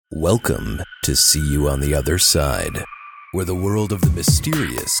Welcome to See You on the Other Side, where the world of the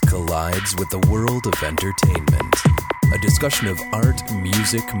mysterious collides with the world of entertainment. A discussion of art,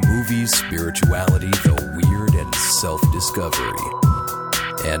 music, movies, spirituality, the weird, and self-discovery.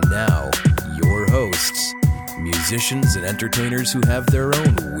 And now, your hosts, musicians and entertainers who have their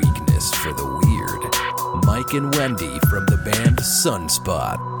own weakness for the weird, Mike and Wendy from the band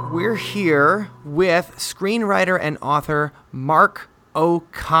Sunspot. We're here with screenwriter and author Mark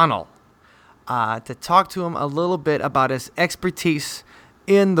O'Connell to talk to him a little bit about his expertise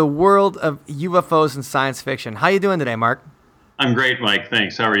in the world of UFOs and science fiction. How you doing today, Mark? I'm great, Mike.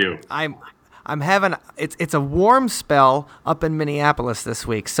 Thanks. How are you? I'm having it's a warm spell up in Minneapolis this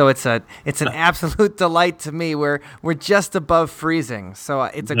week, so it's an absolute delight to me. We're just above freezing, so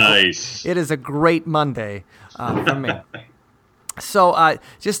it's nice. It is a great Monday for me. So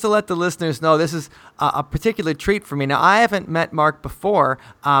just to let the listeners know, this is a particular treat for me. Now, I haven't met Mark before,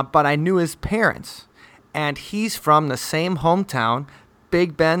 but I knew his parents, and he's from the same hometown,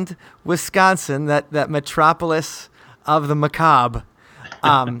 Big Bend, Wisconsin, that metropolis of the macabre.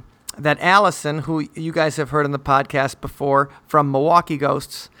 That Allison, who you guys have heard on the podcast before, from Milwaukee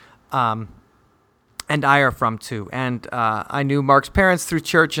Ghosts, and I are from too. And I knew Mark's parents through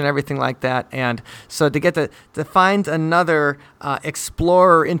church and everything like that. And so to get to find another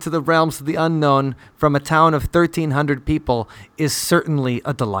explorer into the realms of the unknown from a town of 1,300 people is certainly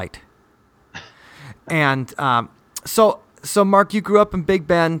a delight. And so Mark, you grew up in Big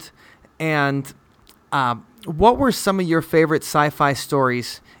Bend, and what were some of your favorite sci-fi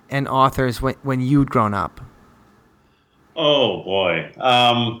stories and authors when you'd grown up? Oh, boy.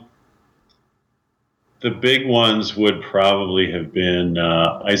 The big ones would probably have been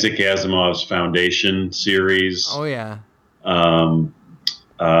Isaac Asimov's Foundation series. Oh, yeah. Philip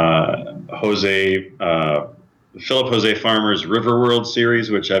Jose Farmer's Riverworld series,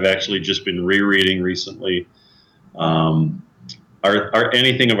 which I've actually just been rereading recently. Anything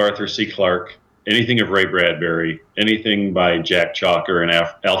of Arthur C. Clarke, anything of Ray Bradbury, anything by Jack Chalker and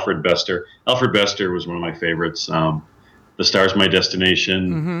Alfred Bester. Alfred Bester was one of my favorites. The Star's My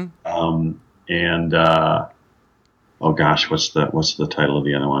Destination. Mm-hmm. And oh gosh, what's the title of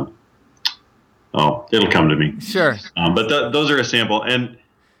the other one? Oh, it'll come to me. Sure. But those are a sample. And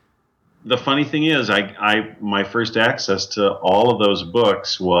the funny thing is, my first access to all of those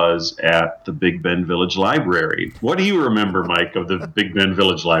books was at the Big Bend Village Library. What do you remember, Mike, of the Big Bend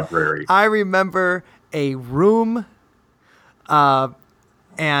Village Library? I remember a room,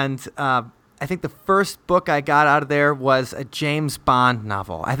 and I think the first book I got out of there was a James Bond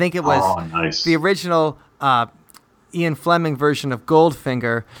novel. I think it was the original Ian Fleming version of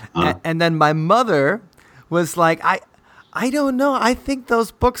Goldfinger. And then my mother was like, I don't know. I think those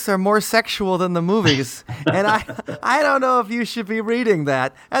books are more sexual than the movies. And I don't know if you should be reading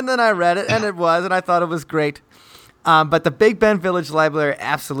that. And then I read it, and I thought it was great. But the Big Bend Village Library,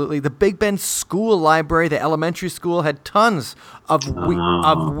 absolutely. The Big Bend School Library, the elementary school, had tons of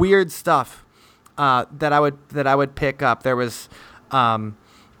weird stuff that I would pick up. There was they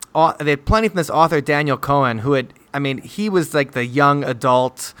had plenty from this author Daniel Cohen, he was like the young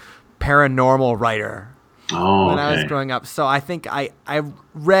adult paranormal writer when I was growing up. So I think I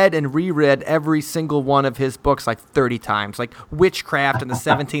read and reread every single one of his books like 30 times, like witchcraft in the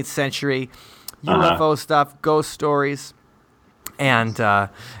 17th century, UFO stuff, ghost stories, and so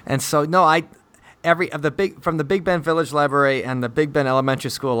no, from the Big Bend Village Library and the Big Bend Elementary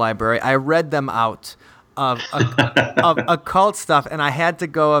School Library, I read them out of occult stuff, and I had to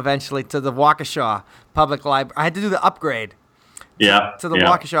go eventually to the Waukesha Public Library. I had to do the upgrade. To the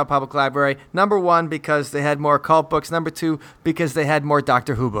Waukesha Public Library. Number one, because they had more occult books. Number two, because they had more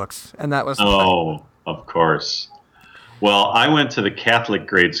Doctor Who books, and that was of course. Well, I went to the Catholic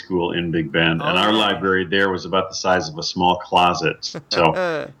grade school in Big Bend, and our library there was about the size of a small closet.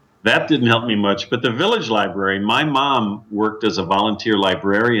 So that didn't help me much. But the village library, my mom worked as a volunteer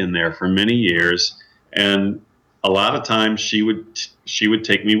librarian there for many years, and a lot of times she would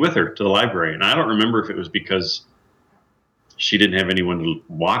take me with her to the library. And I don't remember if it was because she didn't have anyone to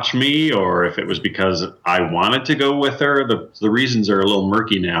watch me or if it was because I wanted to go with her. The reasons are a little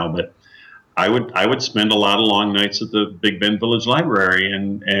murky now, but I would spend a lot of long nights at the Big Bend Village Library,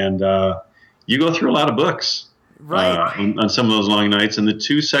 and you go through a lot of books. Right. On some of those long nights. And the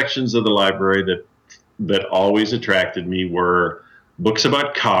two sections of the library that always attracted me were books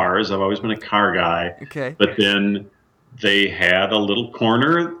about cars. I've always been a car guy. Okay. But then they had a little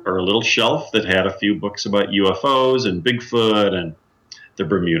corner or a little shelf that had a few books about UFOs and Bigfoot and the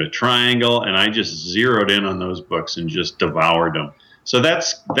Bermuda Triangle. And I just zeroed in on those books and just devoured them. So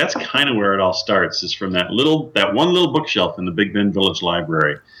that's kind of where it all starts, is from that one little bookshelf in the Big Bend Village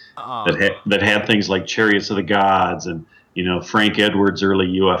Library that had things like Chariots of the Gods and Frank Edwards' early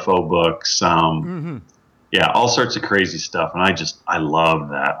UFO books. Yeah, all sorts of crazy stuff, and I love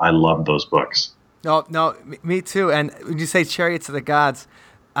that. I love those books. No, me too. And when you say Chariots of the Gods,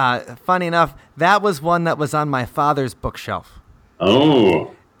 funny enough, that was one that was on my father's bookshelf.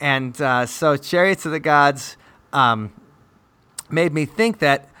 Oh. And so Chariots of the Gods made me think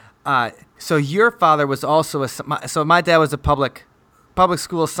that. So your father was also so my dad was a public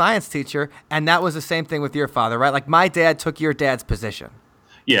school science teacher, and that was the same thing with your father, right? Like my dad took your dad's position.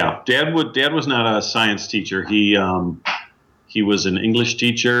 Yeah, Dad was not a science teacher. He was an English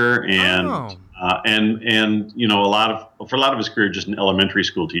teacher and for a lot of his career just an elementary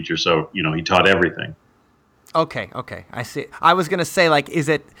school teacher. So he taught everything. Okay, I see. I was gonna say, like, is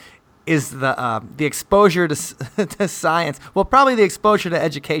the exposure to science? Well, probably the exposure to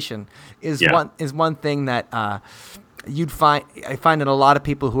education is one thing that I find in a lot of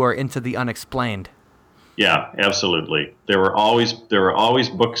people who are into the unexplained. Yeah, absolutely. There were always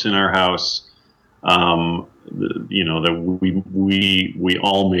books in our house. That we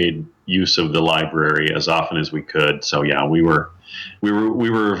all made use of the library as often as we could. So yeah, we were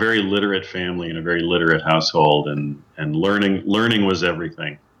a very literate family and a very literate household, and learning was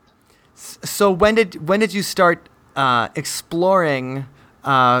everything. So when did you start exploring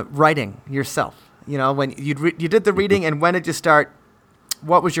writing yourself? When you did the reading, and when did you start?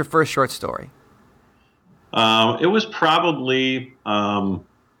 What was your first short story? It was probably, I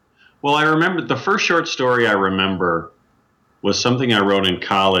remember the first short story I remember was something I wrote in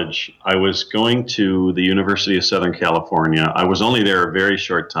college. I was going to the University of Southern California. I was only there a very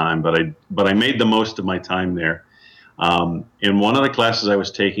short time, but I made the most of my time there. And one of the classes I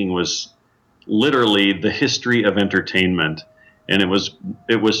was taking was literally the history of entertainment. And it was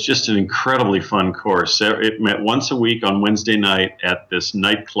just an incredibly fun course. It met once a week on Wednesday night at this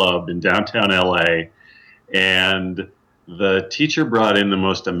nightclub in downtown LA. And the teacher brought in the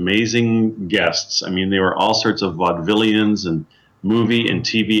most amazing guests. I mean, they were all sorts of vaudevillians and movie and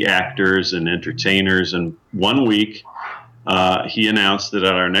TV actors and entertainers. And one week, he announced that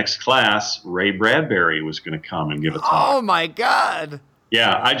at our next class, Ray Bradbury was going to come and give a talk. Oh, my God.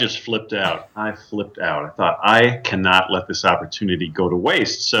 Yeah, I just flipped out. I thought, I cannot let this opportunity go to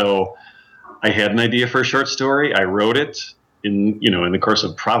waste. So I had an idea for a short story. I wrote it in the course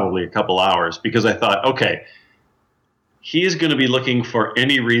of probably a couple hours, because I thought, okay, he is going to be looking for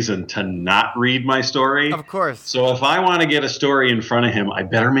any reason to not read my story. Of course. So if I want to get a story in front of him, I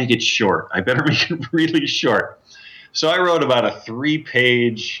better make it short. I better make it really short. So I wrote about a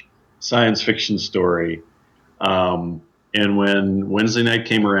 3-page science fiction story. And when Wednesday night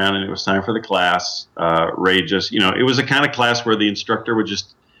came around and it was time for the class, Ray just, it was a kind of class where the instructor would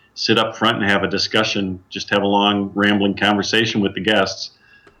just sit up front and have a discussion, just have a long rambling conversation with the guests.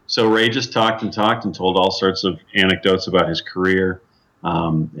 So Ray just talked and told all sorts of anecdotes about his career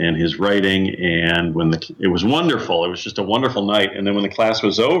and his writing. And it was wonderful. It was just a wonderful night. And then when the class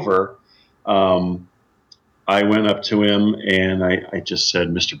was over, I went up to him and I just said,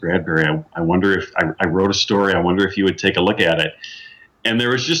 Mr. Bradbury, I wonder if I wrote a story. I wonder if you would take a look at it. And there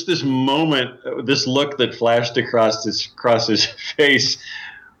was just this moment, this look that flashed across his face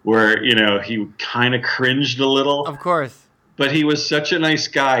where, he kind of cringed a little. Of course. But he was such a nice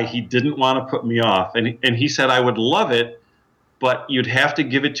guy. He didn't want to put me off. And he said, I would love it, but you'd have to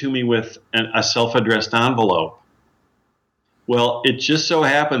give it to me with a self-addressed envelope. Well, it just so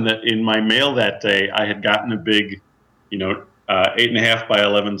happened that in my mail that day, I had gotten a big, 8.5 by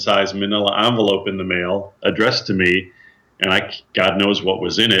 11 size manila envelope in the mail addressed to me. And God knows what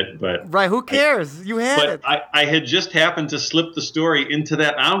was in it, but right, who cares? You had it. I had just happened to slip the story into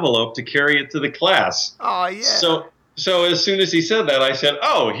that envelope to carry it to the class. Oh yeah. So as soon as he said that, I said,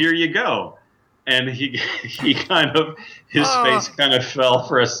 "Oh, here you go," and he kind of his face kind of fell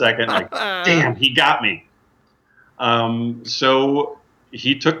for a second, like, "Damn, he got me." So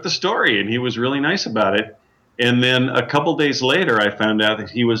he took the story, and he was really nice about it. And then a couple days later, I found out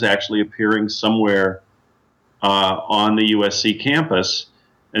that he was actually appearing somewhere on the USC campus.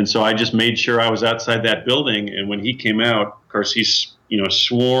 And so I just made sure I was outside that building. And when he came out, of course, he's,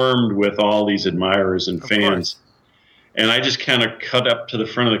 swarmed with all these admirers and fans. And I just kind of cut up to the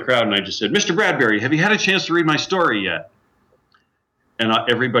front of the crowd and I just said, Mr. Bradbury, have you had a chance to read my story yet? And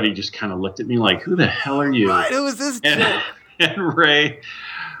everybody just kind of looked at me like, who the hell are you? Right, who is this kid? And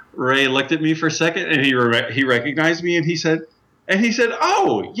Ray looked at me for a second and he recognized me and he said,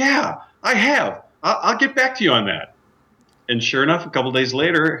 oh, yeah, I have. I'll get back to you on that. and sure enough, a couple days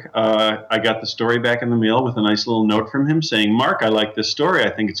later, I got the story back in the mail with a nice little note from him saying, "Mark, I like this story. I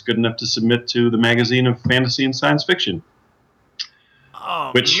think it's good enough to submit to the magazine of fantasy and science fiction."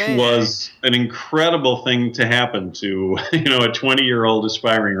 Which was an incredible thing to happen to, a 20-year-old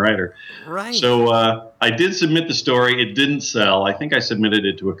aspiring writer. Right. So I did submit the story. It didn't sell. I think I submitted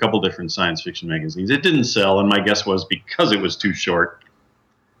it to a couple different science fiction magazines. It didn't sell, and my guess was because it was too short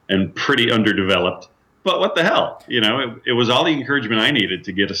and pretty underdeveloped. But what the hell? It was all the encouragement I needed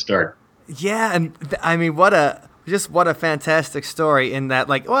to get a start. Yeah, and I mean, what a fantastic story in that,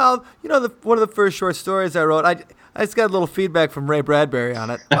 like, well, one of the first short stories I wrote, I just got a little feedback from Ray Bradbury on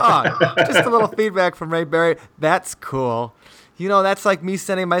it. Oh, just a little feedback from Ray Bradbury. That's cool. That's like me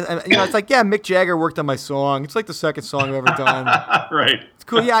sending my, it's like, yeah, Mick Jagger worked on my song. It's like the second song I've ever done. Right. It's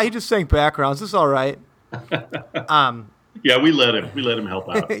cool. Yeah, he just sang backgrounds. It's all right. Yeah, we let him help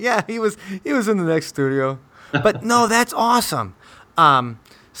out. Yeah, he was in the next studio. But no, that's awesome.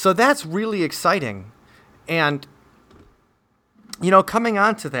 So that's really exciting. And, coming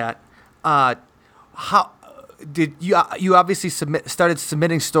on to that, how did you obviously started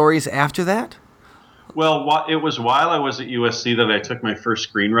submitting stories after that? Well, it was while I was at USC that I took my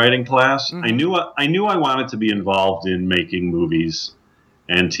first screenwriting class. Mm-hmm. I knew I wanted to be involved in making movies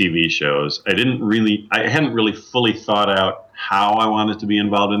and TV shows. I hadn't really fully thought out how I wanted to be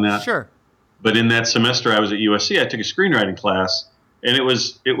involved in that. Sure. But in that semester I was at USC, I took a screenwriting class, and it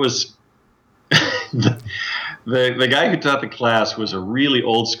was the guy who taught the class was a really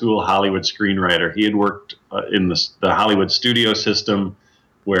old school Hollywood screenwriter. He had worked in the Hollywood studio system,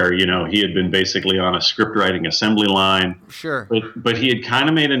 where he had been basically on a script writing assembly line. Sure. But he had kind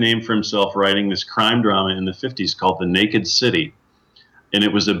of made a name for himself writing this crime drama in the 50s called The Naked City. And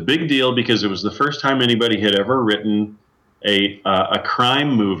it was a big deal because it was the first time anybody had ever written a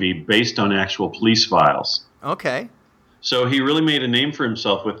crime movie based on actual police files. Okay. So he really made a name for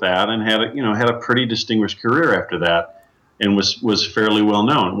himself with that, and had a pretty distinguished career after that, and was fairly well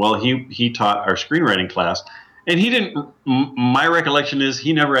known. Well, he taught our screenwriting class, and he didn't. My recollection is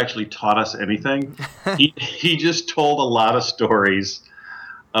he never actually taught us anything. he just told a lot of stories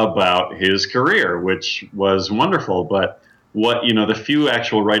about his career, which was wonderful. But the few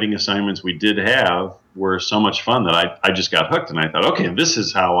actual writing assignments we did have were so much fun that I just got hooked, and I thought, okay, this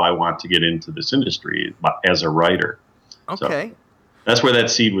is how I want to get into this industry as a writer. Okay. So that's where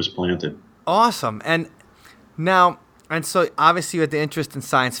that seed was planted. Awesome. And so obviously you had the interest in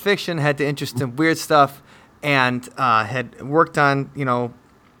science fiction, had the interest in weird stuff, and had worked on,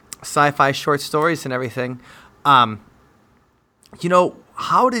 sci-fi short stories and everything. How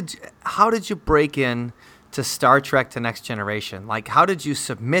did you break in to Star Trek: The Next Generation? Like, how did you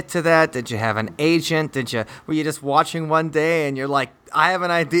submit to that? Did you have an agent? Were you just watching one day and you're like, I have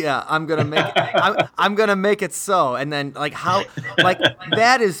an idea. I'm gonna make it. I'm gonna make it so. And then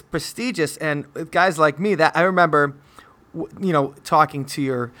that is prestigious. And guys like me, that I remember, talking to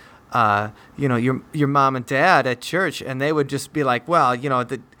your mom and dad at church, and they would just be like, well,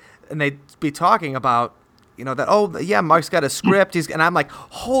 and they'd be talking about, that, oh, yeah, Mark's got a script. And I'm like,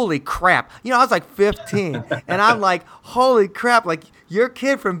 holy crap. I was like 15, and I'm like, holy crap. Like, your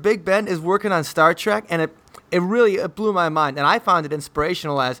kid from Big Bend is working on Star Trek, and it really blew my mind. And I found it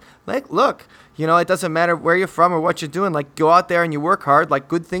inspirational as, like, look, it doesn't matter where you're from or what you're doing. Like, go out there and you work hard. Like,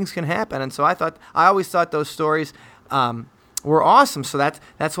 good things can happen. And so I always thought those stories were awesome. So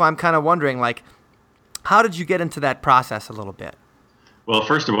that's why I'm kind of wondering, like, how did you get into that process a little bit? Well,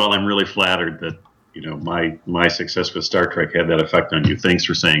 first of all, I'm really flattered that my success with Star Trek had that effect on you. Thanks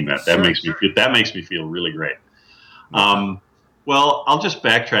for saying that. Sure. That makes me feel really great. Well, I'll just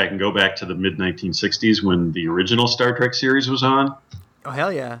backtrack and go back to the mid-1960s when the original Star Trek series was on. Oh,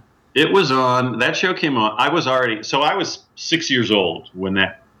 hell yeah. It was on. That show came on. I was 6 years old when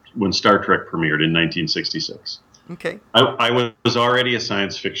Star Trek premiered in 1966. Okay. I was already a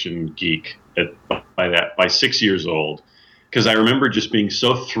science fiction geek by 6 years old, because I remember just being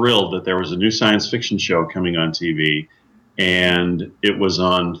so thrilled that there was a new science fiction show coming on TV, and it was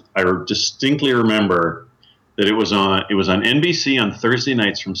on. I distinctly remember that it was on NBC on Thursday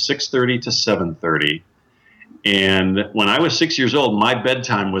nights from 6:30 to 7:30. And when I was 6 years old, my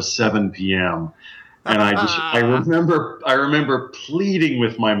bedtime was 7 p.m. And I remember pleading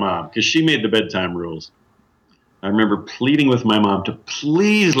with my mom, because she made the bedtime rules. I remember pleading with my mom to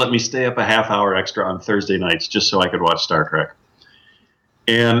please let me stay up a half hour extra on Thursday nights just so I could watch Star Trek.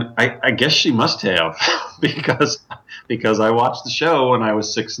 And I guess she must have, because I watched the show when I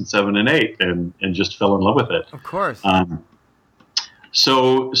was 6 and 7 and 8 and just fell in love with it. Of course.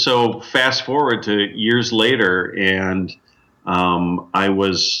 So fast forward to years later, and I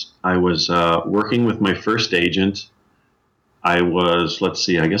was working with my first agent I was, let's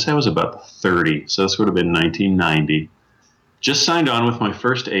see, I guess I was about 30. So this would have been 1990. Just signed on with my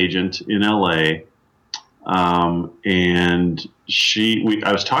first agent in LA. And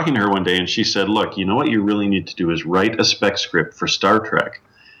I was talking to her one day, and she said, look, you know what you really need to do is write a spec script for Star Trek.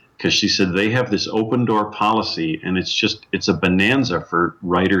 Because she said they have this open door policy, and it's a bonanza for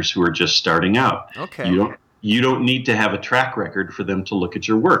writers who are just starting out. Okay. You don't need to have a track record for them to look at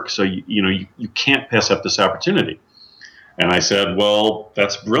your work. So you can't pass up this opportunity. And I said, well,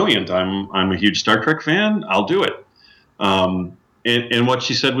 that's brilliant. I'm a huge Star Trek fan. I'll do it. And what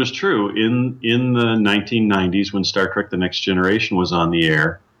she said was true. In the 1990s, when Star Trek: The Next Generation was on the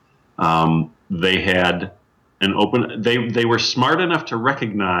air, they had an open. They were smart enough to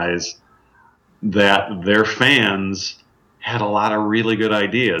recognize that their fans had a lot of really good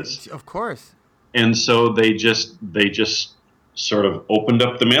ideas. Of course. And so they just sort of opened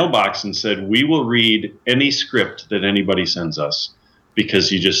up the mailbox and said, "We will read any script that anybody sends us,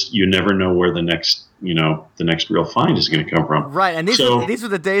 because you never know where the next real find is going to come from." Right, and these were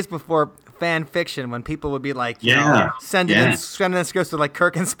the days before fan fiction, when people would be like, sending in scripts to like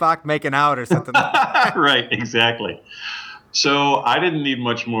Kirk and Spock making out or something. Right, exactly. So I didn't need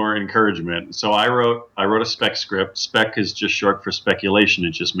much more encouragement. So I wrote a spec script. Spec is just short for speculation.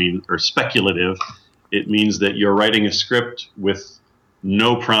 It just means, or speculative. It means that you're writing a script with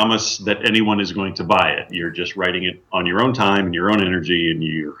no promise that anyone is going to buy it. You're just writing it on your own time and your own energy, and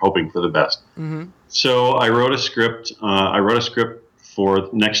you're hoping for the best. Mm-hmm. So I wrote a script. For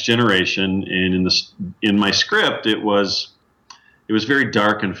Next Generation, and in my script, it was very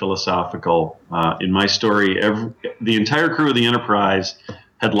dark and philosophical. In my story, the entire crew of the Enterprise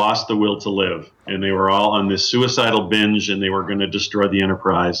had lost the will to live, and they were all on this suicidal binge, and they were going to destroy the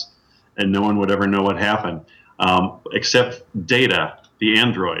Enterprise, and no one would ever know what happened, except Data, the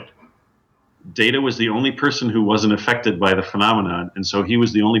android. Data was the only person who wasn't affected by the phenomenon, and so he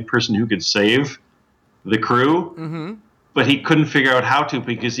was the only person who could save the crew. Mm-hmm. But he couldn't figure out how to,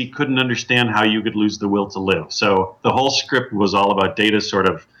 because he couldn't understand how you could lose the will to live. So the whole script was all about Data sort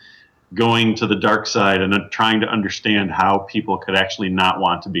of going to the dark side and trying to understand how people could actually not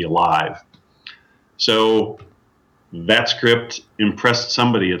want to be alive. So that script impressed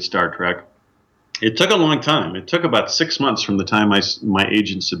somebody at Star Trek. It took a long time. It took about 6 months from the time my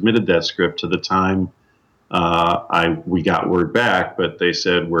agent submitted that script to the time we got word back. But they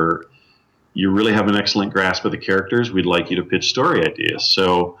said, you really have an excellent grasp of the characters. We'd like you to pitch story ideas.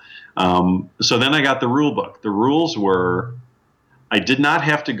 So then I got the rule book. The rules were, I did not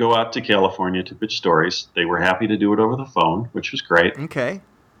have to go out to California to pitch stories. They were happy to do it over the phone, which was great. Okay.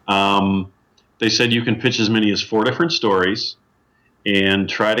 They said you can pitch as many as 4 different stories, and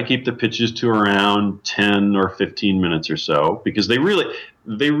try to keep the pitches to around 10 or 15 minutes or so, because they didn't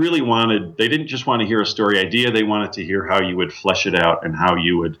just want to hear a story idea. They wanted to hear how you would flesh it out and how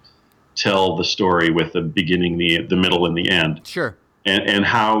you would tell the story with the beginning, the middle, and the end. Sure. And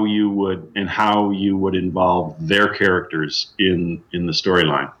how you would involve their characters in the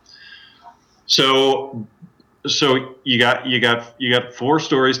storyline. So you got 4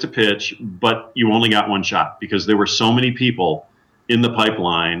 stories to pitch, but you only got one shot, because there were so many people in the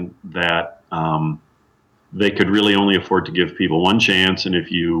pipeline that they could really only afford to give people one chance. And if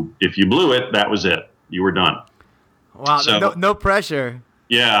you blew it, that was it. You were done. Wow. So, no pressure.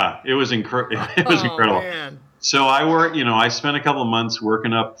 Yeah, it was incredible. Man. So I spent a couple of months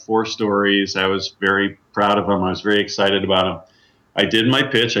working up 4 stories. I was very proud of them. I was very excited about them. I did my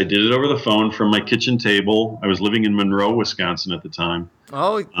pitch. I did it over the phone from my kitchen table. I was living in Monroe, Wisconsin at the time.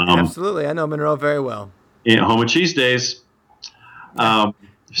 Oh, absolutely. I know Monroe very well. Home of cheese days.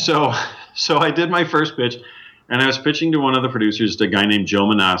 So I did my first pitch, and I was pitching to one of the producers, a guy named Joe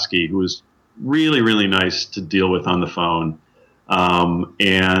Minoski, who was really, really nice to deal with on the phone.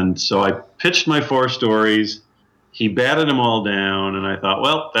 And so I pitched my 4 stories. He batted them all down, and I thought,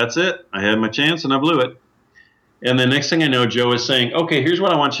 well, that's it. I had my chance, and I blew it. And the next thing I know, Joe is saying, okay, here's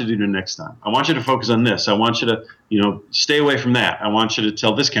what I want you to do next time. I want you to focus on this. I want you to, stay away from that. I want you to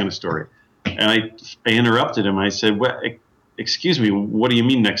tell this kind of story. And I interrupted him. I said, well, excuse me, what do you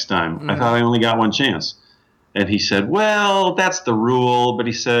mean next time? Mm-hmm. I thought I only got one chance. And he said, well, that's the rule. But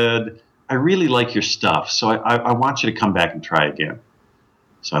he said, I really like your stuff, so I want you to come back and try again.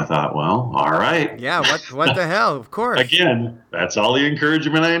 So I thought, well, all right. Yeah, what the hell? Of course. Again, that's all the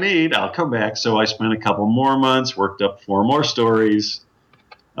encouragement I need. I'll come back. So I spent a couple more months, worked up 4 more stories.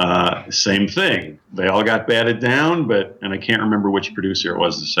 Same thing. They all got batted down, and I can't remember which producer it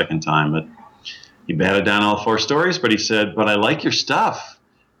was the second time, but he batted down all 4 stories, but he said, but I like your stuff.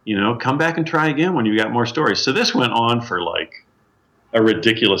 Come back and try again when you got more stories. So this went on for like a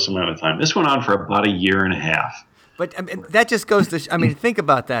ridiculous amount of time. This went on for about a year and a half. But I mean, that just goes to, think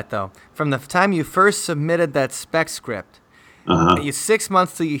about that, though. From the time you first submitted that spec script, you 6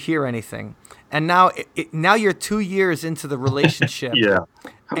 months till you hear anything. And now now you're 2 years into the relationship. Yeah.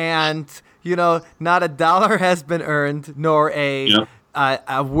 And, not $1 has been earned, nor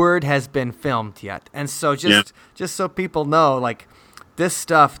a word has been filmed yet. And so just so people know, like, this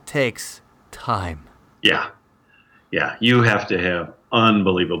stuff takes time. Yeah. Yeah. You have to have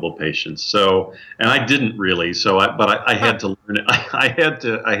unbelievable patience. So, and I didn't really, but I had to learn it. I had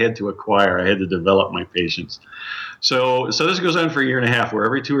to develop my patience. So this goes on for a year and a half, where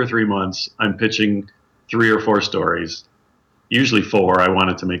every 2 or 3 months I'm pitching 3 or 4 stories, usually 4. I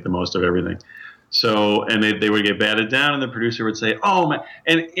wanted to make the most of everything. So, and they would get batted down, and the producer would say, "Oh man,"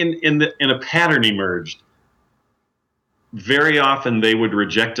 and in a pattern emerged. Very often they would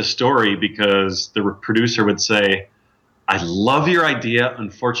reject a story because the producer would say, "I love your idea.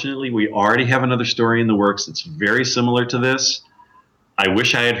 Unfortunately, we already have another story in the works that's very similar to this. I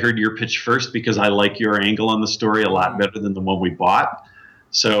wish I had heard your pitch first because I like your angle on the story a lot better than the one we bought.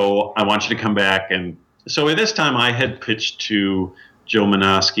 So I want you to come back." And so at this time I had pitched to Joe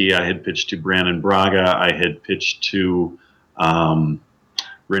Menosky. I had pitched to Brannon Braga. I had pitched to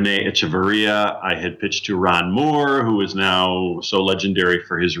Renee Echevarria. I had pitched to Ron Moore, who is now so legendary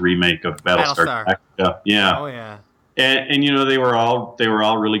for his remake of Battlestar Galactica. Yeah. Oh yeah. And they were all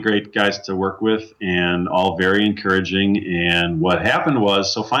really great guys to work with, and all very encouraging. And what happened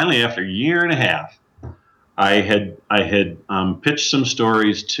was, so finally after a year and a half, I had pitched some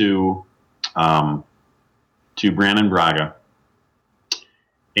stories to Brannon Braga,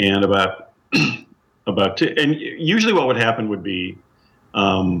 and about two, and usually what would happen would be,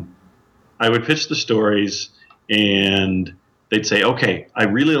 I would pitch the stories, and they'd say, "Okay, I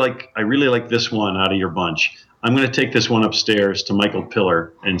really like this one out of your bunch. I'm going to take this one upstairs to Michael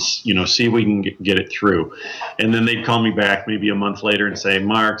Piller and see if we can get it through." And then they'd call me back maybe a month later and say,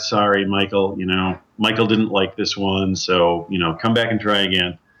 "Mark, sorry, Michael. Michael didn't like this one, so come back and try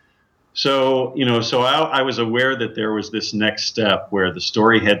again." So I was aware that there was this next step where the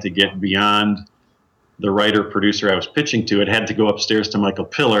story had to get beyond the writer producer I was pitching to. It had to go upstairs to Michael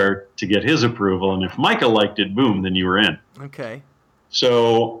Piller to get his approval, and if Michael liked it, boom, then you were in. Okay.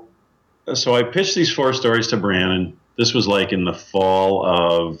 So I pitched these 4 stories to Brannon. This was like in the fall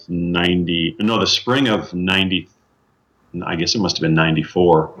of the spring of 90, I guess it must have been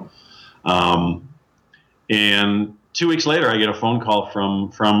 94. And 2 weeks later, I get a phone call from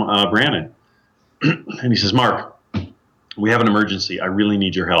Brannon. And he says, "Mark, we have an emergency. I really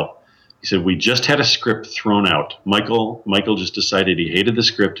need your help." He said, "We just had a script thrown out. Michael just decided he hated the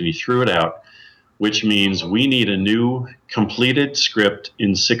script and he threw it out, which means we need a new completed script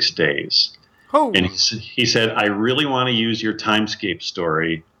in 6 days." Oh. And he said, "I really want to use your Timescape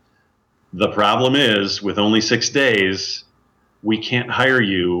story. The problem is, with only 6 days, we can't hire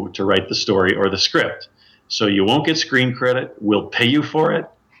you to write the story or the script. So you won't get screen credit. We'll pay you for it.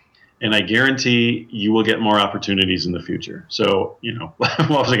 And I guarantee you will get more opportunities in the future." So, what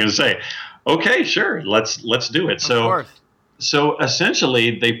was I going to say? Okay, sure. Let's do it. Of course. So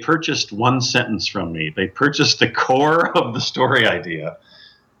essentially, they purchased one sentence from me. They purchased the core of the story idea,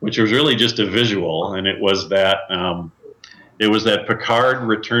 which was really just a visual, and it was that Picard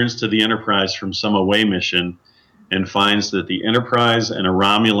returns to the Enterprise from some away mission and finds that the Enterprise and a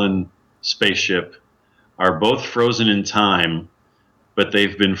Romulan spaceship are both frozen in time, but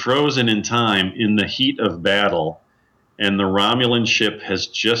they've been frozen in time in the heat of battle, and the Romulan ship has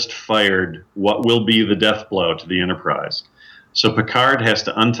just fired what will be the death blow to the Enterprise. So Picard has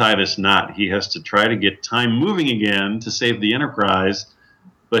to untie this knot. He has to try to get time moving again to save the Enterprise,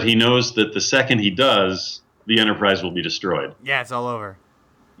 but he knows that the second he does, the Enterprise will be destroyed. Yeah, it's all over.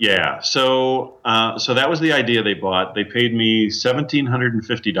 Yeah, so that was the idea they bought. They paid me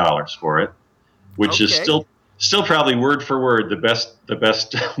 $1,750 for it, which is still probably word for word the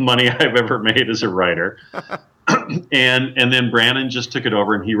best money I've ever made as a writer. and then Brannon just took it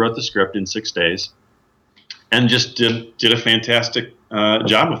over, and he wrote the script in 6 days. And just did a fantastic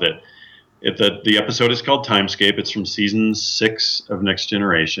job with it. The episode is called Timescape. It's from season 6 of Next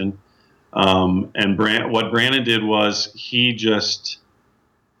Generation. And what Brannon did was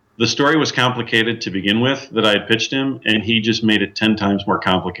the story was complicated to begin with that I had pitched him, and he just made it 10 times more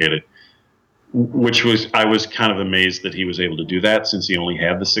complicated. I was kind of amazed that he was able to do that, since he only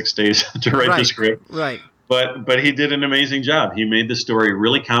had the 6 days to write the script. Right. But he did an amazing job. He made the story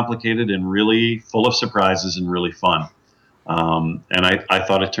really complicated and really full of surprises and really fun. And I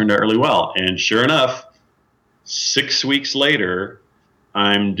thought it turned out really well. And sure enough, 6 weeks later,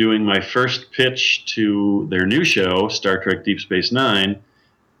 I'm doing my first pitch to their new show, Star Trek Deep Space Nine.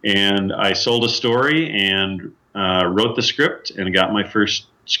 And I sold a story, and wrote the script and got my first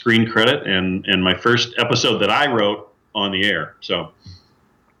screen credit and my first episode that I wrote on the air. So,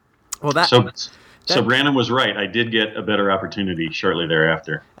 so Brandon was right. I did get a better opportunity shortly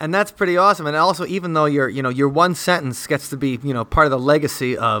thereafter. And that's pretty awesome. And also, even though your one sentence gets to be, part of the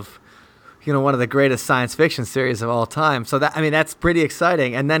legacy of, one of the greatest science fiction series of all time. So that's pretty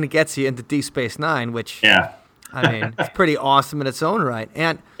exciting. And then it gets you into Deep Space Nine, which, it's pretty awesome in its own right.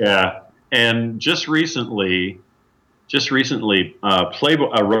 And just recently,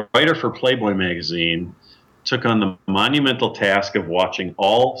 a writer for Playboy magazine took on the monumental task of watching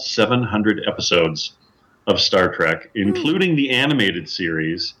all 700 episodes of Star Trek, including the animated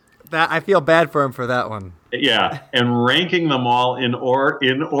series. That I feel bad for him for that one. Yeah, and ranking them all in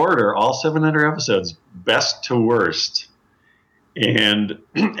order, all 700 episodes, best to worst. And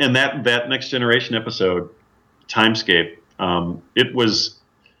that Next Generation episode, Timescape,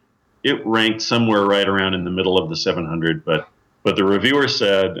 it ranked somewhere right around in the middle of the 700, but the reviewer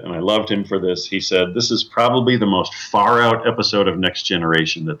said, and I loved him for this, he said, this is probably the most far-out episode of Next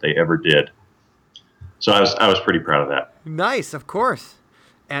Generation that they ever did. So I was pretty proud of that. Nice, of course.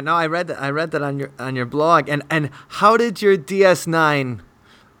 And no, I read that on your blog. And how did your DS9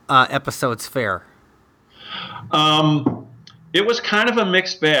 episodes fare? It was kind of a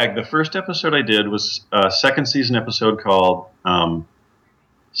mixed bag. The first episode I did was a second season episode called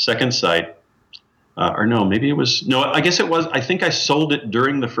Second Sight. I guess it was. I think I sold it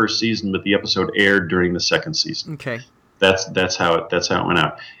during the first season, but the episode aired during the second season. Okay. That's how it went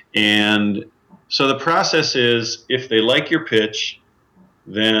out. And so the process is, if they like your pitch,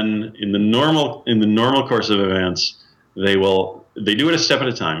 then in the normal course of events, they do it a step at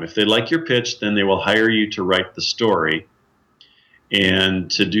a time. If they like your pitch, then they will hire you to write the story. And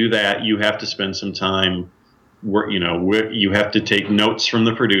to do that, you have to spend some time you have to take notes from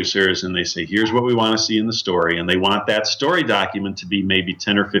the producers, and they say, here's what we want to see in the story. And they want that story document to be maybe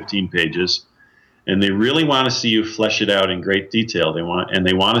 10 or 15 pages. And they really want to see you flesh it out in great detail. They want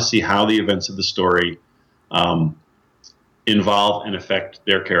to see how the events of the story involve and affect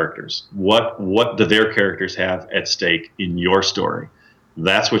their characters. What do their characters have at stake in your story?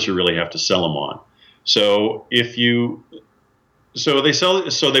 That's what you really have to sell them on. So they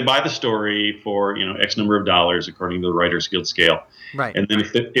buy the story for X number of dollars according to the Writers Guild scale, right? And then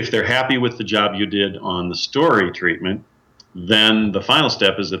if they're happy with the job you did on the story treatment, then the final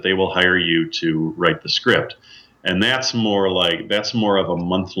step is that they will hire you to write the script, and that's more of a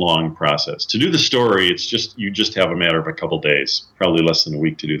month-long process. To do the story, you just have a matter of a couple days, probably less than a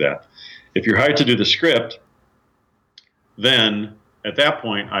week to do that. If you're hired to do the script, then at that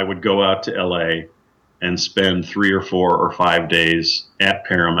point I would go out to LA and spend 3 or 4 or 5 days at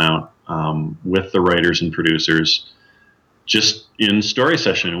Paramount with the writers and producers, just in story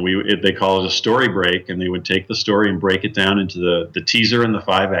session. They call it a story break, and they would take the story and break it down into the teaser and the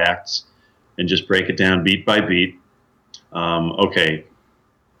 5 acts, and just break it down beat by beat.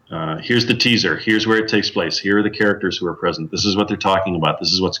 Here's the teaser. Here's where it takes place. Here are the characters who are present. This is what they're talking about.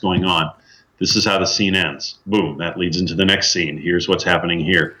 This is what's going on. This is how the scene ends. Boom. That leads into the next scene. Here's what's happening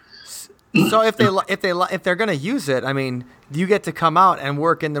here. So if they're going to use it, you get to come out and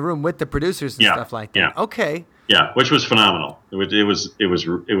work in the room with the producers and stuff like that. Yeah. Okay. Yeah, which was phenomenal. It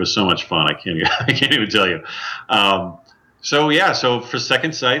was so much fun. I can't even tell you. So for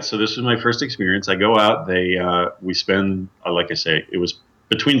Second Sight, so this was my first experience. I go out. We spend, like I say, it was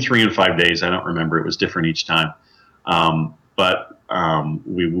between 3 and 5 days. I don't remember. It was different each time. But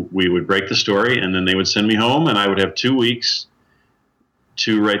we would break the story, and then they would send me home, and I would have 2 weeks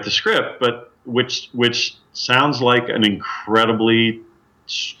to write the script, but which sounds like an incredibly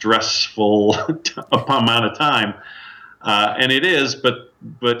stressful amount of time, and it is. But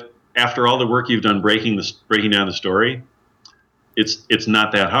after all the work you've done breaking down the story, it's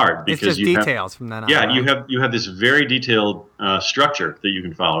not that hard, because it's just details from that on. Yeah, you have this very detailed structure that you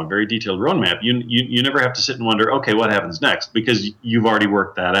can follow, a very detailed roadmap. You never have to sit and wonder, okay, what happens next, because you've already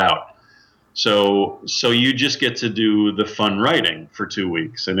worked that out. So you just get to do the fun writing for 2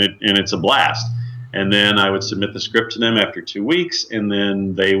 weeks, and it's a blast. And then I would submit the script to them after 2 weeks, and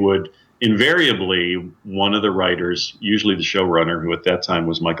then they would invariably, one of the writers, usually the showrunner, who at that time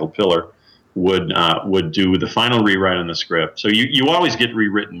was Michael Piller, would do the final rewrite on the script. So you always get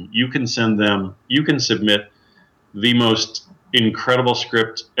rewritten. You can submit the most incredible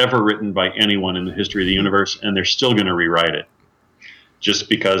script ever written by anyone in the history of the universe, and they're still going to rewrite it, just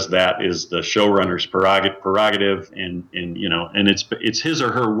because that is the showrunner's prerogative, and it's his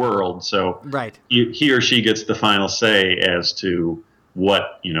or her world. So right. He or she gets the final say as to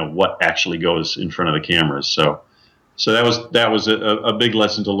what actually goes in front of the cameras. So So that was a big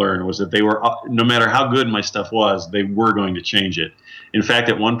lesson to learn, was that they were, no matter how good my stuff was, they were going to change it. In fact,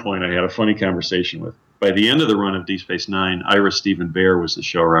 at one point I had a funny conversation with, by the end of the run of Deep Space Nine, Ira Steven Behr was the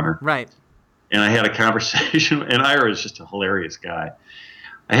showrunner. Right. And I had a conversation, and Ira is just a hilarious guy.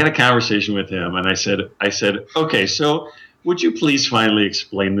 I had a conversation with him, and I said, okay, so would you please finally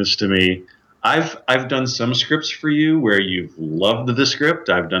explain this to me? I've done some scripts for you where you've loved the script.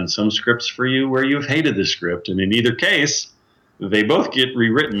 I've done some scripts for you where you've hated the script. And in either case, they both get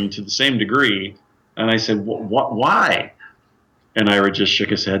rewritten to the same degree. And I said, why? And Ira just shook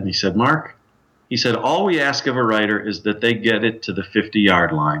his head and he said, Mark, he said, all we ask of a writer is that they get it to the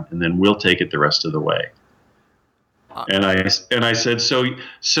 50-yard line, and then we'll take it the rest of the way. And I said,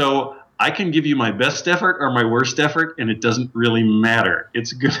 so I can give you my best effort or my worst effort, and it doesn't really matter.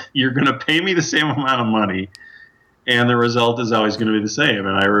 It's good. You're going to pay me the same amount of money, and the result is always going to be the same.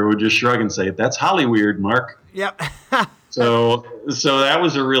 And Ira would just shrug and say, "That's Hollyweird, Mark." Yep. so that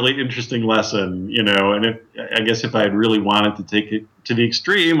was a really interesting lesson, And I guess if I had really wanted to take it to the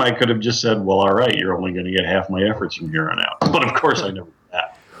extreme, I could have just said, "Well, all right, you're only going to get half my efforts from here on out." But of course, I never did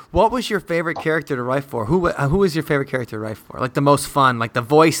that. What was your favorite character to write for? Who was your favorite character to write for? Like the most fun, like the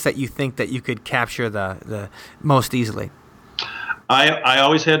voice that you think that you could capture the most easily? I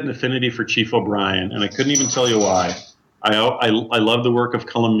always had an affinity for Chief O'Brien, and I couldn't even tell you why. I love the work of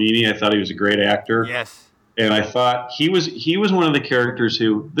Cullen Meany. I thought he was a great actor. Yes. And I thought he was one of the characters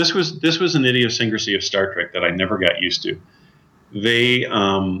who this was an idiosyncrasy of Star Trek that I never got used to. They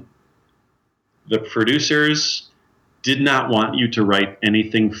the producers did not want you to write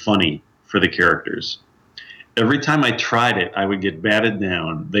anything funny for the characters. Every time I tried it, I would get batted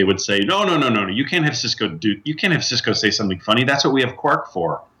down. They would say, "No, you can't have Sisko say something funny. That's what we have Quark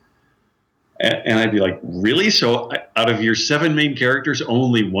for." And I'd be like, "Really? So out of your 7 main characters,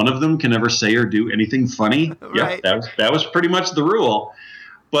 only one of them can ever say or do anything funny?" Right. Yeah, that was pretty much the rule.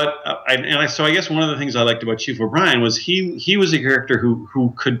 But so I guess one of the things I liked about Chief O'Brien was he was a character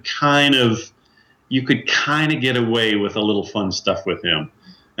who could you could kind of get away with a little fun stuff with him.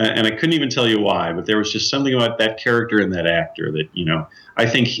 And I couldn't even tell you why, but there was just something about that character and that actor that, I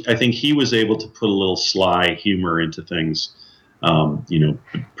think he was able to put a little sly humor into things,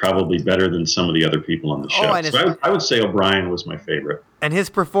 probably better than some of the other people on the show. So I would say O'Brien was my favorite. And his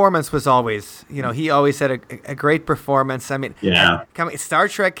performance was always, he always had a great performance. I mean, yeah. Star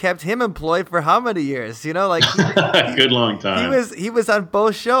Trek kept him employed for how many years? Good long time. He was on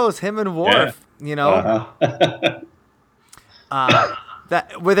both shows, him and Worf. Yeah.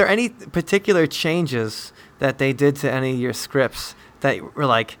 Were there any particular changes that they did to any of your scripts that were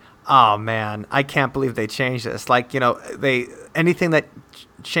like, oh man, I can't believe they changed this? Like, anything that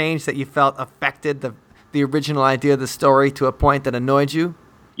changed that you felt affected the original idea of the story to a point that annoyed you?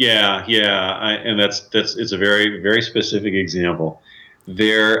 Yeah. And it's a very, very specific example.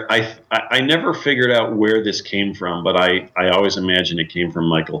 I never figured out where this came from, but I always imagined it came from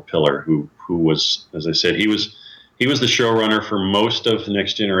Michael Piller, who was, as I said, he was the showrunner for most of The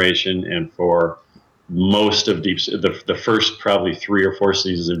Next Generation and for most of the first probably 3 or 4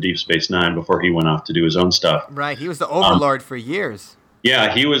 seasons of Deep Space Nine before he went off to do his own stuff. Right, he was the overlord for years.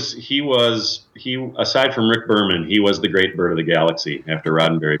 Yeah, he aside from Rick Berman, he was the great bird of the galaxy after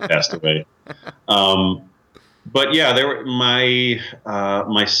Roddenberry passed away. But yeah, there were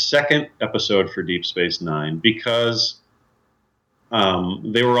my second episode for Deep Space Nine, because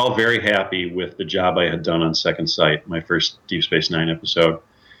they were all very happy with the job I had done on Second Sight, my first Deep Space Nine episode.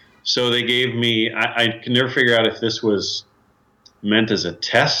 So they gave me, I can never figure out if this was meant as a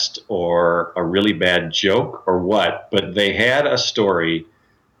test or a really bad joke or what, but they had a story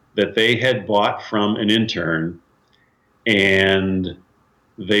that they had bought from an intern, and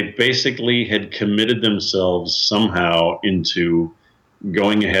they basically had committed themselves somehow into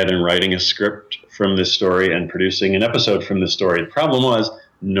going ahead and writing a script from this story and producing an episode from this story. The problem was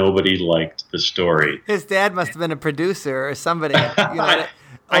nobody liked the story. His dad must have been a producer or somebody.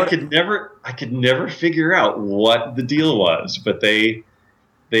 I could never figure out what the deal was, but I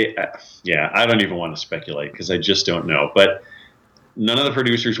don't even want to speculate because I just don't know. But none of the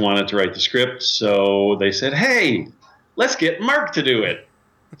producers wanted to write the script, so they said, "Hey, let's get Mark to do it."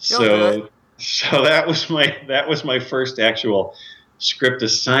 So that was my first actual script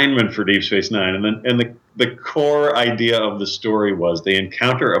assignment for Deep Space Nine, and the core idea of the story was they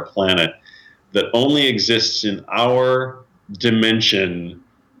encounter a planet that only exists in our dimension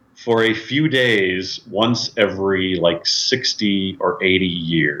for a few days, once every 60 or 80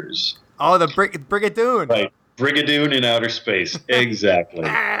 years. Oh, the Brigadoon. Right, Brigadoon in outer space, exactly.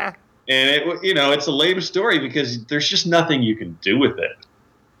 And it's a lame story because there's just nothing you can do with it.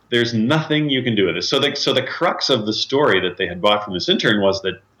 there's nothing you can do with it. So the crux of the story that they had bought from this intern was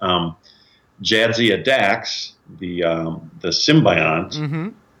that Jadzia Dax, the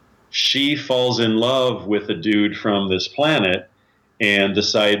symbiont, she falls in love with a dude from this planet and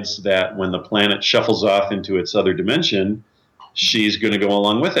decides that when the planet shuffles off into its other dimension, she's going to go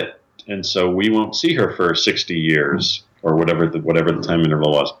along with it. And so we won't see her for 60 years or whatever the time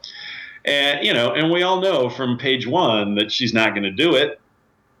interval was. And, and we all know from page 1 that she's not going to do it.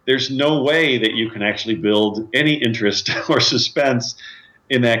 There's no way that you can actually build any interest or suspense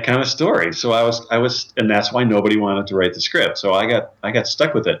in that kind of story. So I was, and that's why nobody wanted to write the script. So I got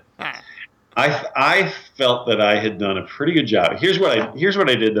stuck with it. I felt that I had done a pretty good job. Here's what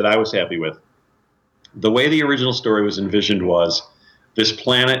I did that I was happy with. The way the original story was envisioned was this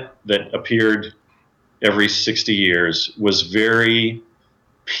planet that appeared every 60 years was very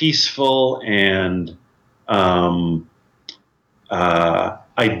peaceful and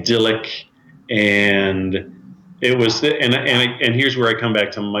idyllic, and it was and here's where I come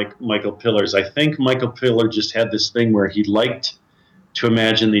back to Michael Pillars. I think Michael Pillar just had this thing where he liked to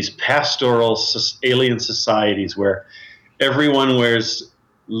imagine these pastoral alien societies where everyone wears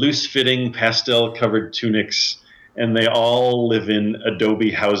loose-fitting pastel-covered tunics and they all live in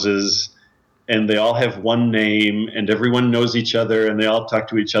adobe houses and they all have one name and everyone knows each other and they all talk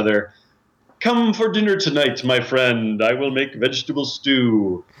to each other. Come for dinner tonight, my friend. I will make vegetable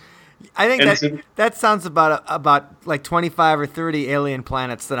stew. I think that sounds about like 25 or 30 alien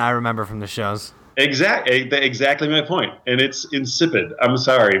planets that I remember from the shows. Exactly my point. And it's insipid. I'm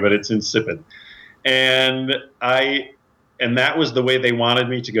sorry, but it's insipid. And that was the way they wanted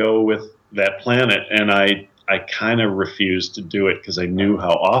me to go with that planet. And I kind of refused to do it because I knew how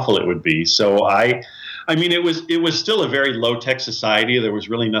awful it would be. So I mean, it was still a very low-tech society. There was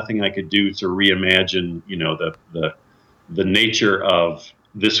really nothing I could do to reimagine, the nature of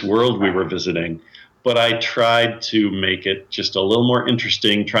this world we were visiting. But I tried to make it just a little more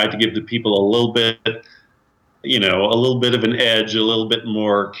interesting, tried to give the people a little bit of an edge, a little bit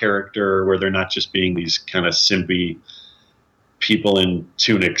more character where they're not just being these kind of simpy people in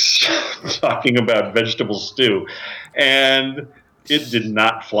tunics talking about vegetable stew. And it did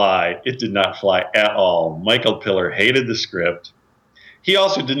not fly. It did not fly at all. Michael Pillar hated the script. He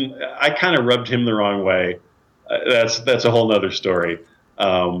also didn't. I kind of rubbed him the wrong way. That's a whole nother story.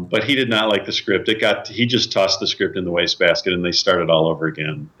 But he did not like the script. He just tossed the script in the wastebasket and they started all over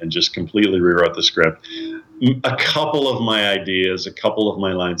again and just completely rewrote the script. A couple of my ideas, a couple of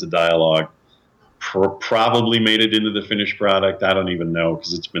my lines of dialogue probably made it into the finished product. I don't even know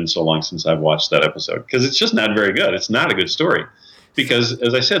because it's been so long since I've watched that episode because it's just not very good. It's not a good story because,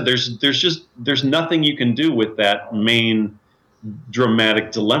 as I said, there's nothing you can do with that main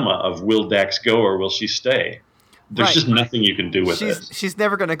dramatic dilemma of will Dax go or will she stay? There's just nothing you can do with it. She's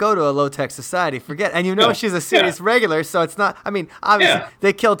never going to go to a low-tech society. Forget. And she's a series regular, so it's not. I mean, obviously,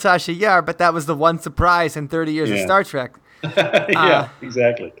 they killed Tasha Yar, but that was the one surprise in 30 years of Star Trek.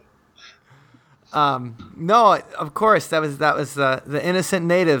 Exactly. No, of course, that was the innocent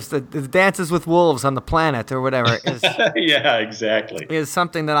natives, the dances with wolves on the planet or whatever. Yeah, exactly. Is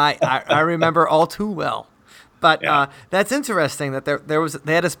something that I remember all too well. But that's interesting that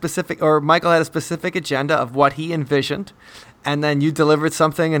they had a specific, or Michael had a specific agenda of what he envisioned, and then you delivered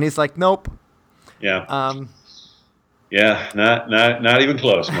something, and he's like, nope. Yeah. Not even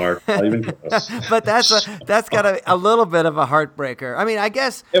close, Mark. Not even close. But that's got a little bit of a heartbreaker. I mean, I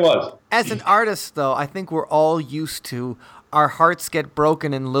guess it was. As an artist, though, I think we're all used to our hearts get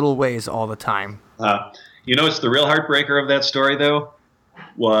broken in little ways all the time. It's the real heartbreaker of that story, though.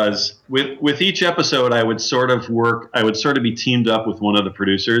 Was with each episode I would sort of be teamed up with one of the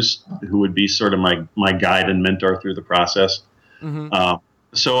producers who would be sort of my guide and mentor through the process. Mm-hmm.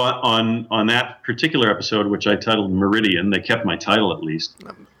 So on that particular episode, which I titled Meridian, they kept my title at least.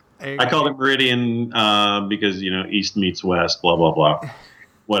 I called it Meridian because East meets West, blah blah blah,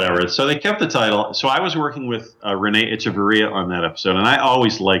 whatever. So they kept the title. So I was working with Rene Echevarria on that episode, and I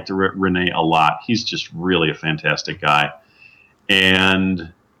always liked Rene a lot. He's just really a fantastic guy.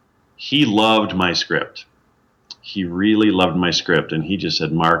 And he loved my script. He really loved my script. And he just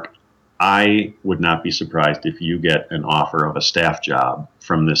said, Mark, I would not be surprised if you get an offer of a staff job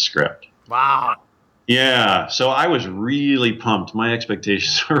from this script. Wow. Yeah. So I was really pumped. My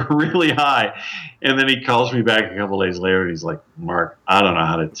expectations were really high. And then he calls me back a couple of days later and he's like, Mark, I don't know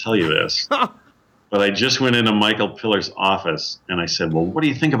how to tell you this. But I just went into Michael Pillar's office and I said, well, what do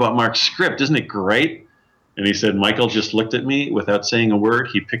you think about Mark's script? Isn't it great? And he said, Michael just looked at me without saying a word.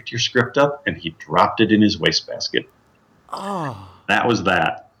 He picked your script up and he dropped it in his wastebasket. Oh. That was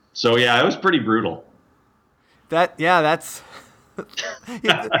that. So, yeah, it was pretty brutal. That's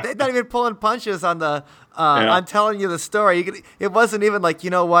They're not even pulling punches on the on telling you the story. It wasn't even like, you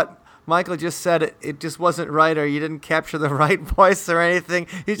know what, Michael just said it just wasn't right, or you didn't capture the right voice or anything.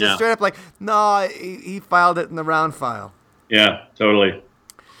 He's just straight up like, no, he filed it in the round file. Yeah, totally.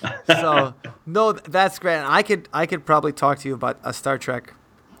 So no, that's great. And I could probably talk to you about a Star Trek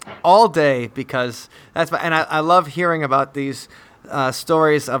all day, because and I love hearing about these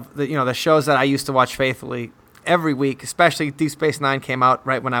stories of the shows that I used to watch faithfully every week. Especially Deep Space Nine came out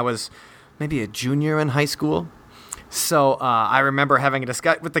right when I was maybe a junior in high school. So I remember having a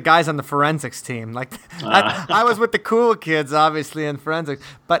discussion with the guys on the forensics team. Like I was with the cool kids, obviously, in forensics.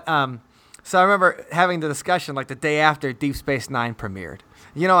 But so I remember having the discussion like the day after Deep Space Nine premiered.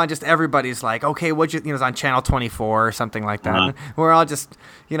 And just everybody's like, okay, it was on Channel 24 or something like that. And we're all just,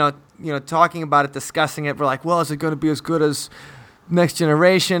 talking about it, discussing it. We're like, well, is it going to be as good as Next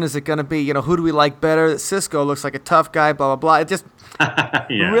Generation? Is it going to be, who do we like better? Cisco looks like a tough guy, blah, blah, blah. It just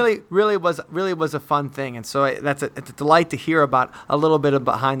really was a fun thing. And so it's a delight to hear about a little bit of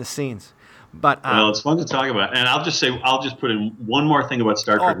behind the scenes. But well, it's fun to talk about. And I'll just put in one more thing about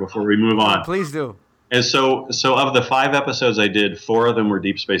Star Trek before we move on. Please do. And so of the 5 episodes I did, 4 of them were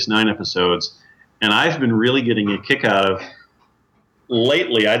Deep Space Nine episodes. And I've been really getting a kick out of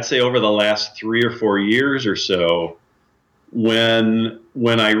lately, I'd say over the last 3 or 4 years or so, when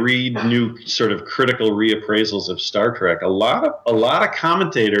I read new sort of critical reappraisals of Star Trek, a lot of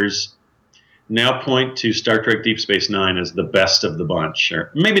commentators now point to Star Trek Deep Space Nine as the best of the bunch.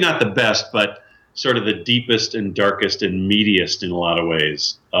 Or maybe not the best, but sort of the deepest and darkest and meatiest in a lot of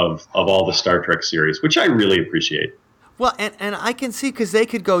ways of all the Star Trek series, which I really appreciate. Well, and I can see, because they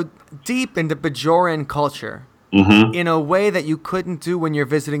could go deep into Bajoran culture in a way that you couldn't do when you're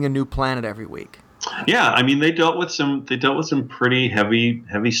visiting a new planet every week. Yeah, I mean, they dealt with some pretty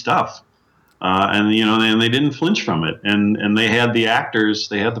heavy stuff, and they didn't flinch from it, and they had the actors,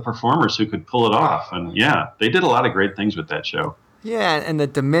 they had the performers who could pull it off, and they did a lot of great things with that show. Yeah, and the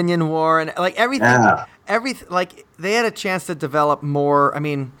Dominion War and like everything, like they had a chance to develop more. I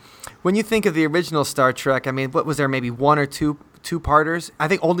mean, when you think of the original Star Trek, I mean, what was there, maybe 1 or 2 two-parters? I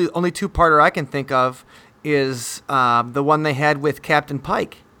think only two-parter I can think of is the one they had with Captain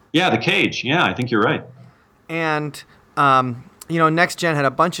Pike. Yeah, The Cage. Yeah, I think you're right. And Next Gen had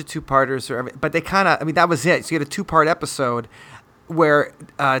a bunch of two-parters, but they kind of, I mean, that was it. So you had a 2-part episode where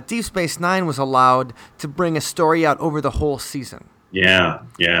Deep Space Nine was allowed to bring a story out over the whole season. Yeah.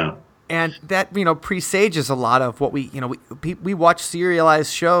 And that, presages a lot of what we watch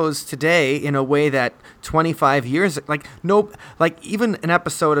serialized shows today in a way that 25 years, even an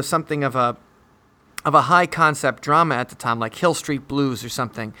episode of something of a high concept drama at the time, like Hill Street Blues or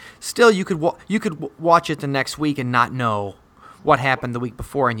something, still you could watch it the next week and not know what happened the week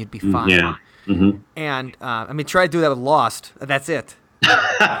before, and you'd be fine. Yeah. Mm-hmm. And try to do that with Lost. That's it.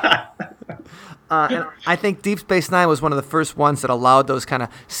 And I think Deep Space Nine was one of the first ones that allowed those kind of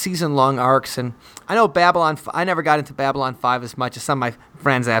season-long arcs. And I know I never got into Babylon 5 as much as some of my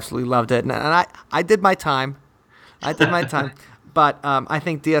friends absolutely loved it. And I did my time. But I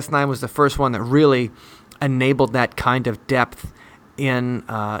think DS9 was the first one that really enabled that kind of depth in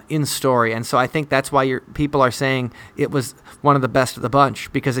story. And so I think that's why people are saying it was one of the best of the bunch,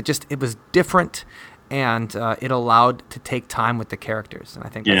 because it was different, and it allowed to take time with the characters, and I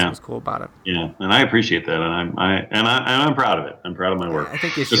think that's what's cool about it. Yeah, and I appreciate that, and I'm proud of it. I'm proud of my work. I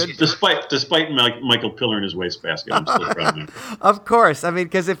think you should. Despite Michael Piller and his wastebasket, I'm still proud of him. Of course, I mean,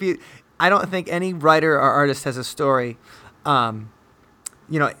 because I don't think any writer or artist has a story.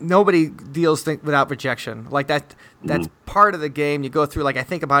 Nobody deals without rejection. Like that's part of the game. You go through, like, I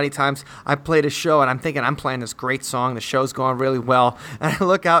think about how many times I played a show and I'm thinking I'm playing this great song, the show's going really well, and I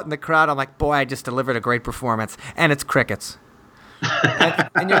look out in the crowd, I'm like, boy, I just delivered a great performance, and it's crickets.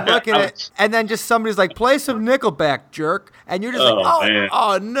 and you're looking at it, and then just somebody's like, play some Nickelback, jerk, and you're just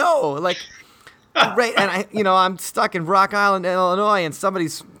oh no, like, right. And I'm stuck in Rock Island, Illinois, and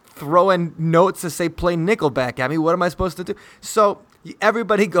somebody's throwing notes to say play Nickelback at me. What am I supposed to do? So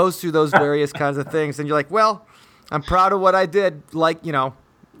everybody goes through those various kinds of things, and you're like, well, I'm proud of what I did, like,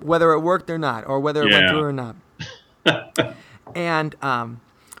 whether it worked or not, or whether it went through or not. And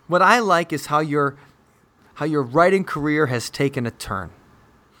what I like is how your writing career has taken a turn.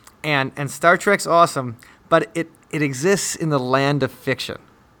 And Star Trek's awesome, but it exists in the land of fiction.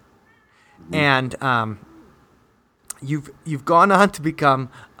 And you've gone on to become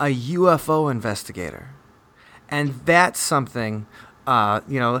a UFO investigator. And that's something,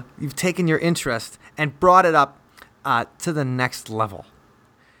 you've taken your interest and brought it up to the next level.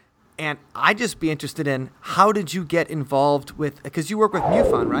 And I'd just be interested in, how did you get involved with, because you work with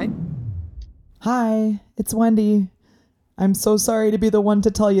MUFON, right? Hi, it's Wendy. I'm so sorry to be the one to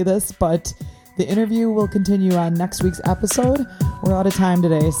tell you this, but the interview will continue on next week's episode. We're out of time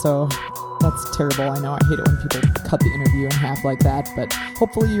today, so that's terrible. I know, I hate it when people cut the interview in half like that, but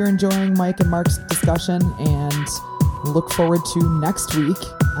hopefully you're enjoying Mike and Mark's discussion, and look forward to next week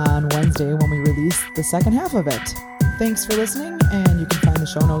on Wednesday when we release the second half of it. Thanks for listening, and you can find the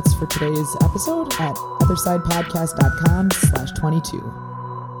show notes for today's episode at othersidepodcast.com/22.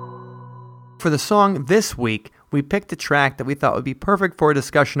 For the song this week, we picked a track that we thought would be perfect for a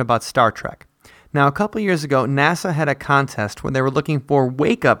discussion about Star Trek. Now, a couple years ago, NASA had a contest where they were looking for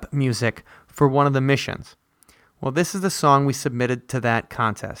wake-up music for one of the missions. Well, this is the song we submitted to that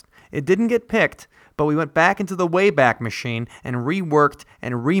contest. It didn't get picked, but we went back into the Wayback Machine and reworked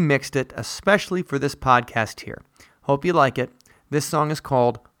and remixed it especially for this podcast here. Hope you like it. This song is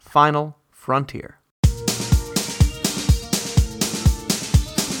called Final Frontier.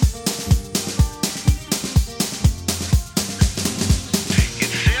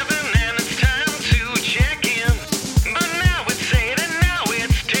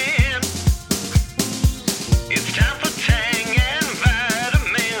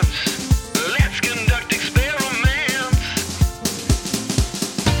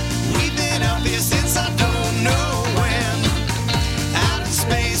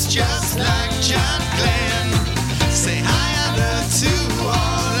 Just like John Glenn, say hi to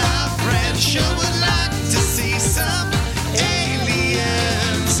all our friends. Sure would like to see some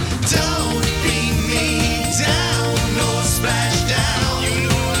aliens. Don't beat me down, no splash down. You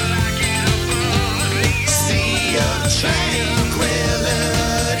know I like it above me. Sea of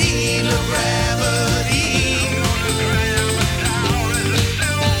tranquility, no gravity. The ground was a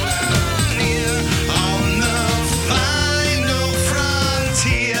souvenir on the final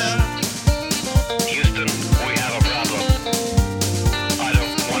frontier.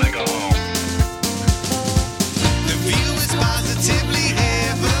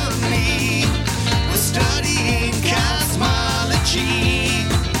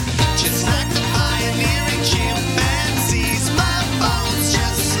 Just like the pioneering chimpanzees, my bones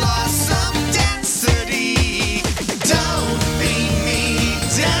just lost some density. Don't beat me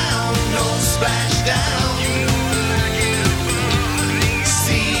down, no splash down. You know I like it above me.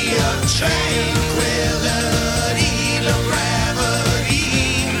 Sea of tranquility, no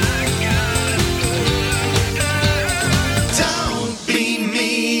gravity. Don't beat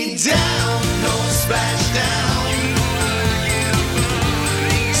me down, no splash down.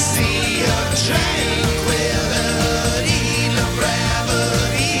 Tranquility, no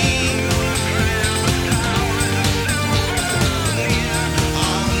gravity.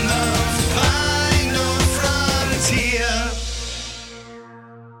 On the final frontier.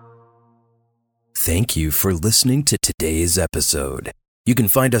 Thank you for listening to today's episode. You can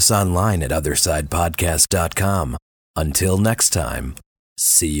find us online at othersidepodcast.com. Until next time,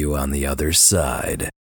 see you on the other side.